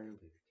 Firefighter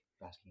Luke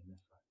basking in the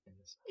sun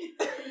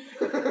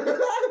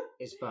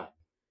is fun.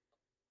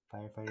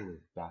 Firefighter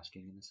Luke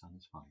basking in the sun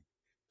is fun.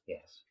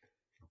 Yes.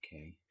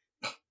 Okay.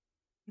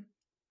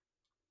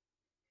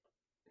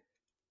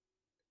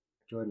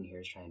 Jordan here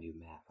is trying to do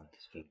math on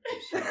his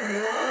fingers.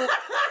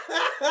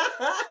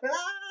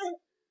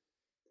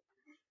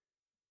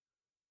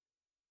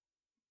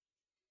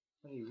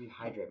 Let me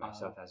rehydrate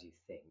myself as you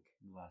think.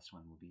 The last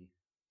one will be,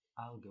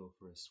 I'll go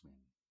for a swim.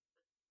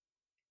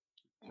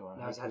 So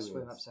now is that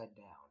swim upside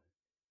down?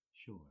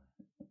 Sure.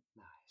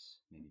 Nice.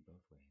 Maybe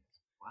both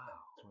ways.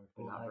 Wow. So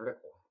but not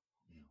vertical.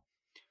 No.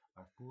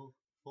 Our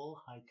full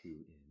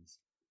haiku is,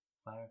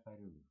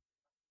 Firefighter Luke,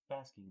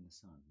 basking in the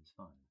sun is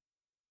fun.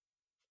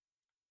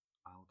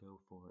 I'll go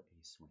for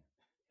a swim.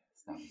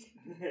 Yes, that was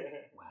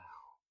it.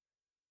 Wow.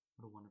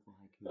 What a wonderful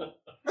haiku.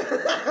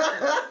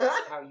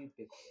 How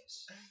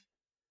ubiquitous.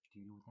 Do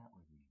you know what that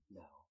word means?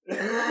 No.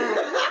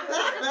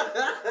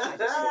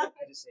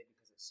 I just say it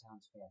because it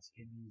sounds fancy.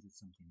 It means that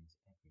something is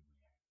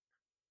everywhere.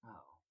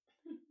 Oh.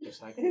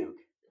 Just like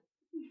Luke.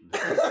 He's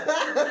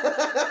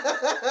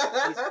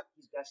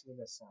basking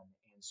in the sun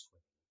and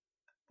swimming.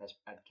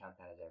 I'd count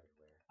that as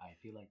everywhere. I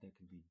feel like that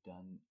could be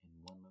done in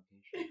one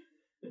location.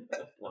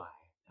 Why?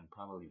 And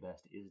probably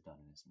best is done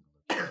in a single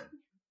location.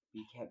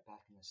 You can't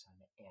bask in the sun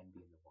and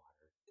be in the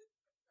water.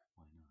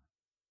 Why not?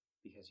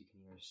 Because you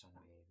can either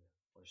sunbathe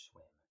or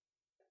swim.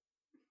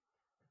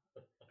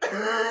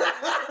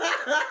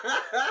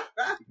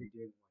 If you're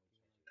doing one, you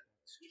can't do that.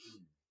 It's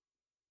true.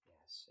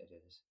 Yes, it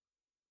is.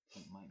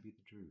 It might be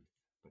the truth,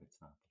 but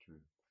it's not the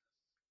truth.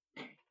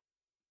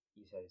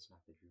 You said it's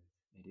not the truth.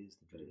 It is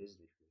the But truth. it is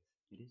the truth.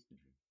 It is the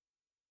truth.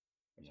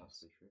 It's Yes.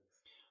 also the truth.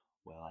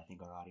 Well, I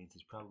think our audience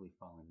has probably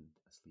fallen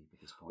asleep at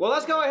this point. Well,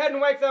 let's go ahead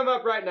and wake them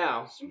up right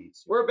now. Sweet,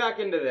 We're soothing back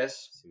into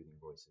this. Soothing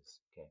voices.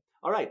 Okay.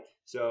 All right.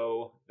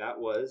 So that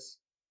was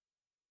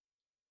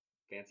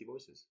fancy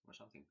voices or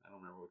something. I don't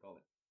remember what we called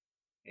it.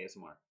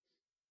 ASMR.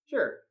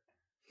 Sure.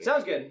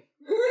 Sounds good.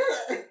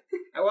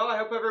 Well, I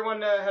hope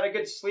everyone had a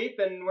good sleep,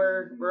 and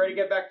we're ready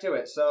to get back to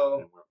it.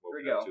 So, And we're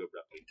here we woken up go. too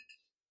abruptly.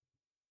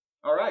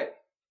 All right.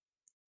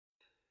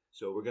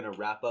 So we're going to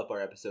wrap up our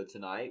episode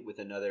tonight with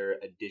another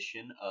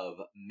edition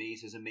of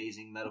Maze's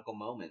Amazing Medical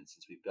Moments,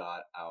 since we've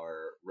got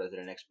our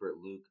resident expert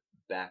Luke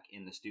back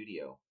in the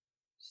studio.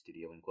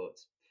 Studio in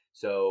quotes.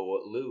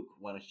 So Luke,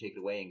 why don't you take it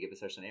away and give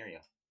us our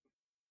scenario?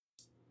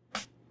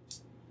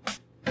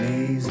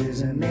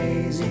 Maze's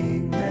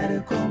Amazing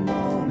Medical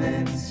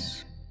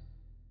Moments.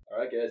 All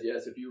right, guys.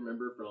 Yes, if you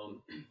remember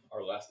from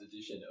our last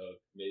edition of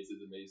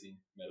Maze's Amazing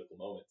Medical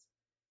Moments,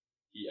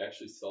 he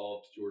actually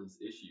solved Jordan's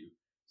issue.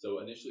 So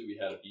initially we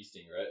had a bee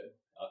sting, right?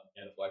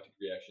 Anaphylactic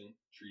reaction.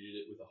 Treated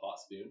it with a hot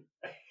spoon.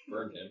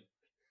 Burned him.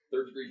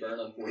 3rd-degree burn,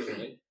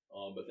 unfortunately.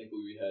 But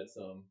thankfully we had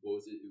some.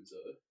 What was it? It was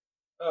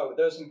Oh,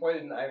 there's some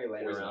poison ivy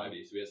laying Poison around.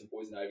 ivy. So we had some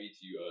poison ivy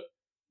to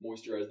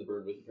moisturize the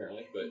burn with,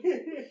 apparently. But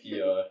he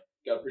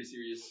got a pretty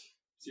serious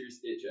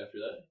itch after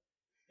that.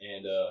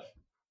 And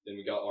then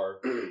we got our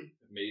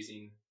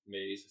amazing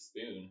maize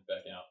spoon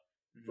back out,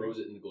 froze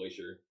it in the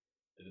glacier,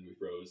 and then we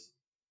froze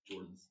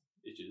Jordan's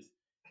itches.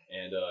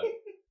 And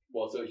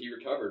well, so he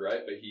recovered,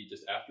 right? But he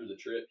just after the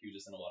trip, he was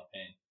just in a lot of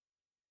pain.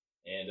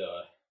 And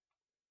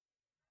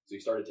so he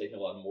started taking a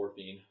lot of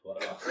morphine, a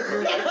lot of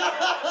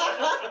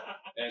oxycodone.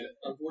 And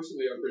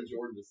unfortunately, our friend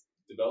Jordan just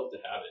developed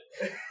a habit,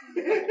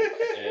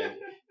 and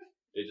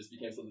it just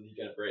became something he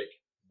couldn't break.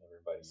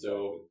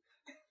 So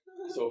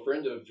a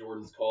friend of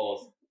Jordan's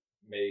calls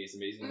Maze,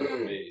 Amazing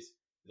Maze.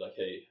 He's like,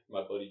 "Hey,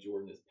 my buddy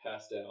Jordan is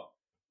passed out,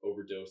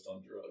 overdosed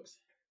on drugs.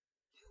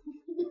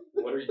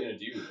 What are you gonna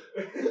do?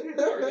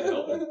 How are you gonna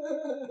help him?"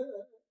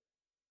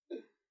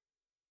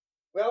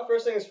 Well,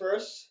 first things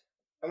first,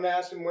 I'm gonna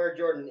ask him where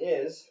Jordan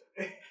is.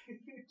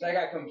 So I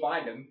gotta come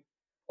find him.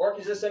 Or I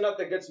can just send out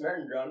the Good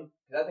Samaritan drone,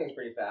 because that thing's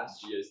pretty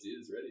fast. GSD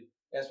is ready.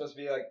 Yeah, it's supposed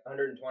to be like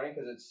 120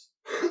 because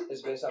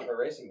it's based off a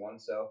racing one.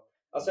 So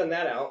I'll send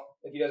that out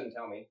if he doesn't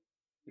tell me.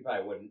 He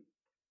probably wouldn't.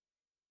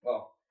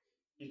 Well,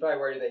 he's probably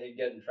worried that he'd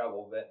get in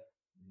trouble, but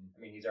I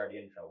mean he's already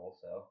in trouble,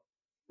 so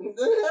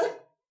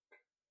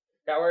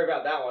gotta worry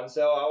about that one.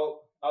 So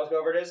I'll just go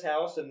over to his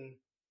house and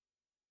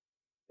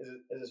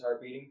is his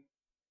heart beating?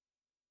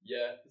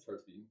 Yeah, his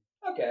heart's beating.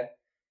 Okay.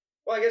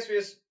 Well, I guess we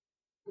just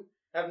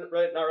have not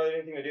really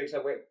anything to do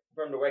except wait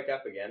for him to wake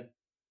up again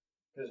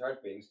because his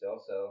heart's beating still.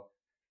 So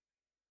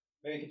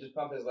maybe you could just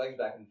pump his legs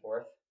back and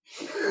forth.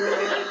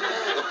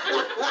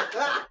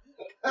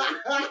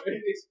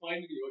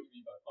 Explain to me what you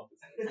mean by pump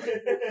his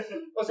legs.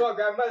 Well, so I'll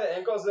grab him by the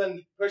ankles and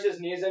then push his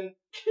knees in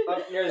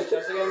up near his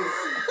chest again,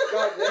 go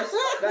like this,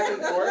 back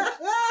and forth.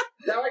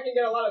 That way I can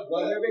get a lot of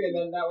blood moving, and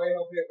then that way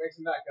hopefully it wakes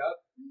him back up.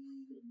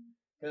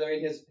 Because I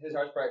mean his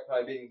heart's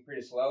probably beating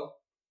pretty slow,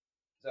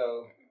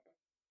 so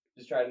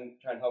just try and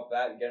help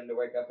that and get him to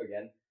wake up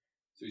again.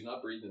 So he's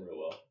not breathing real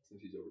well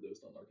since he's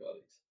overdosed on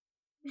narcotics.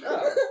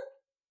 Oh.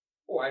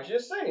 Well, why don't you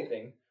just say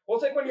anything? We'll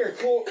take one of your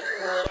cool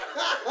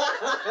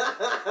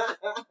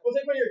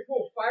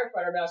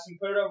firefighter masks and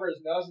put it over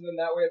his nose, and then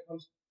that way it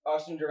pumps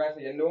oxygen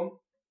directly into him,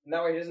 and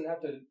that way he doesn't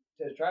have to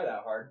try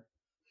that hard.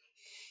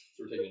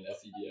 So we're taking an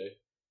SCBA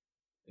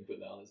and putting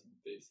that on his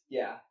face.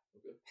 Yeah.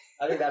 Okay.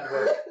 I think that'd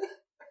work.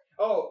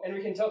 Oh, and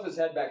we can tilt his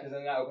head back because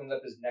then that opens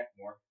up his neck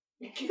more.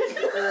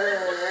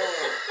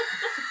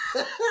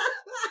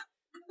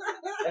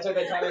 That's what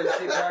they taught me in the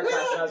CPR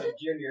class when I was a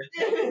junior.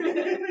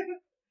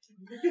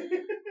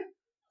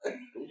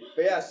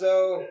 But yeah,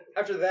 so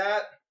after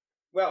that,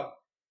 well,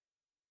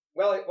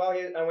 while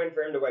I'm waiting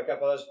for him to wake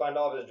up, I'll just find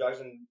all of his drugs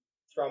and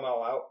throw them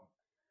all out.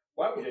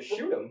 Why don't we just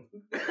shoot him?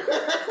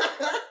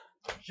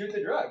 Shoot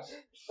the drugs.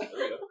 There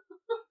we go.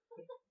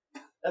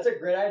 That's a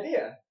great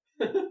idea.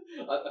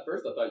 At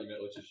first, I thought you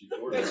meant let's just shoot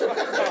Jordan. That's what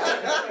I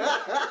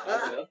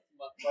thought.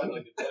 That's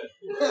like a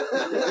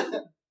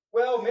plan.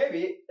 Well,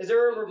 maybe. Is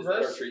there a Is that our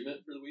reverse? treatment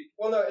for the week?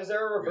 Well, no. Is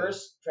there a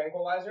reverse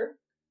tranquilizer?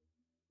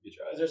 You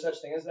try Is it. there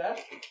such thing as that?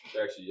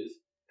 There actually is.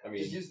 I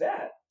mean, Just use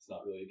that. it's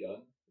not really a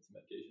gun. It's a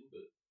medication,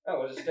 but Oh,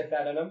 we'll just stick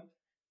that in him.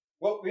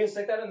 Well, we can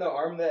stick that in the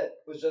arm that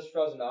was just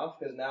frozen off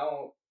because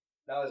now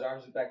his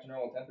arm's back to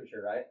normal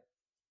temperature, right?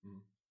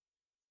 Mhm.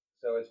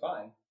 So it's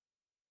fine.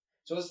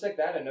 So let's stick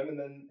that in him, and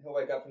then he'll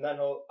wake up from that.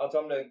 And I'll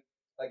tell him to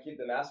like keep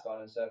the mask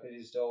on and stuff because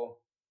he's still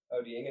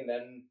ODing, and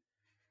then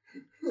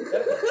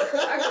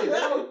actually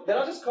then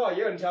I'll just call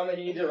you and tell him that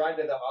you need to ride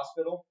to the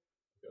hospital.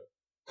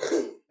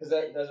 Because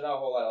there's not a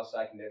whole lot else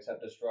I can do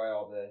except destroy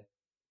all the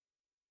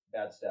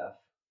bad stuff.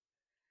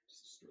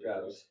 just destroy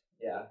Drugs.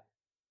 Yeah.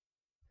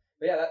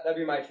 But yeah, that'd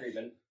be my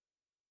treatment.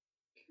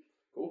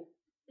 Cool.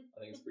 I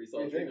think it's a pretty Your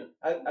solid treatment.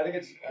 treatment. I think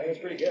it's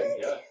pretty good.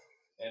 Yeah.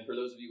 And for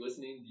those of you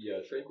listening,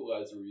 the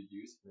tranquilizer we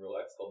use in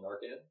Relax is called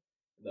Narcan.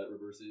 And that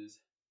reverses.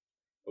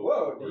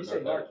 Whoa, or did you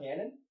say narcotic-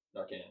 Narcanon?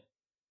 Narcan.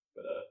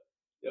 But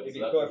yeah, It'd so be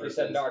that cool if you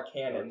said reverses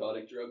Narcanon.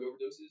 narcotic drug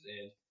overdoses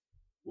and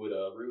would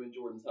ruin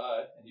Jordan's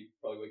high, and he'd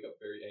probably wake up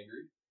very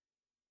angry.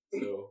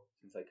 So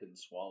Since I couldn't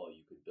swallow,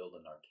 you could build a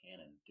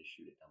Narcanon to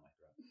shoot it down my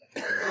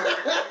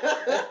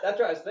throat. That's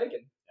what I was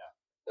thinking.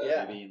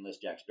 Yeah. Maybe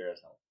enlist Jack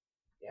Sparrow's help.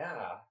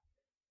 Yeah.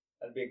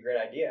 That'd be a great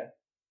idea.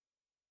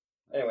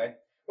 Anyway,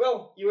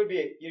 well, you'd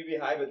be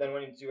high, but then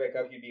when you do wake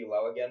up, you'd be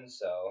low again.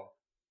 So,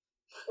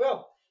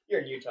 well,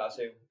 you're in Utah,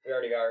 so we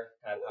already are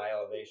kind of high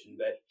elevation,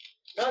 but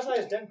not as high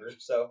as Denver.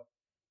 So,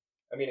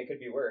 I mean, it could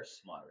be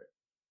worse. Moderate.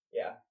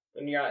 Yeah,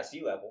 when you're not at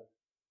sea level.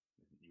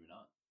 You're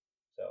not.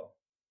 So,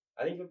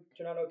 I think you'll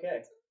turn out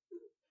okay.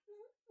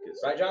 Good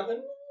Right,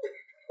 Jonathan?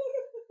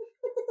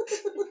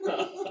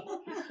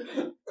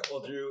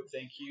 Well, Drew,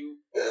 thank you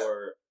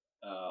for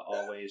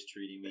always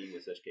treating me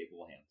with such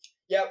capable hands.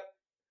 Yep.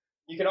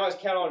 You can always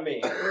count on me.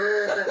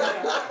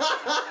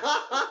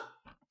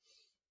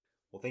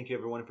 Well, thank you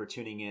everyone for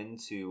tuning in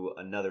to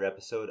another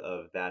episode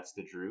of That's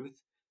the Druth.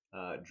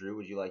 Drew,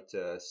 would you like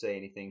to say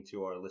anything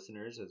to our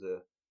listeners as a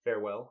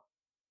farewell?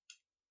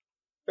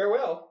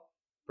 Farewell.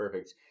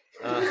 Perfect.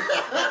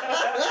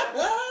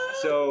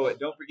 So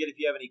don't forget, if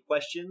you have any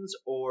questions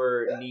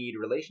or need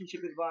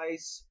relationship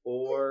advice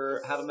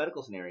or have a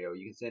medical scenario,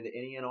 you can send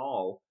any and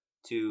all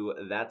to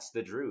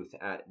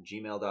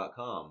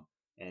that'sthedruth@gmail.com.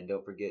 And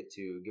don't forget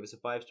to give us a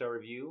 5-star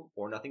review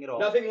or nothing at all.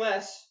 Nothing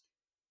less.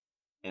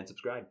 And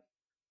subscribe.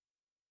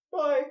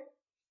 Bye.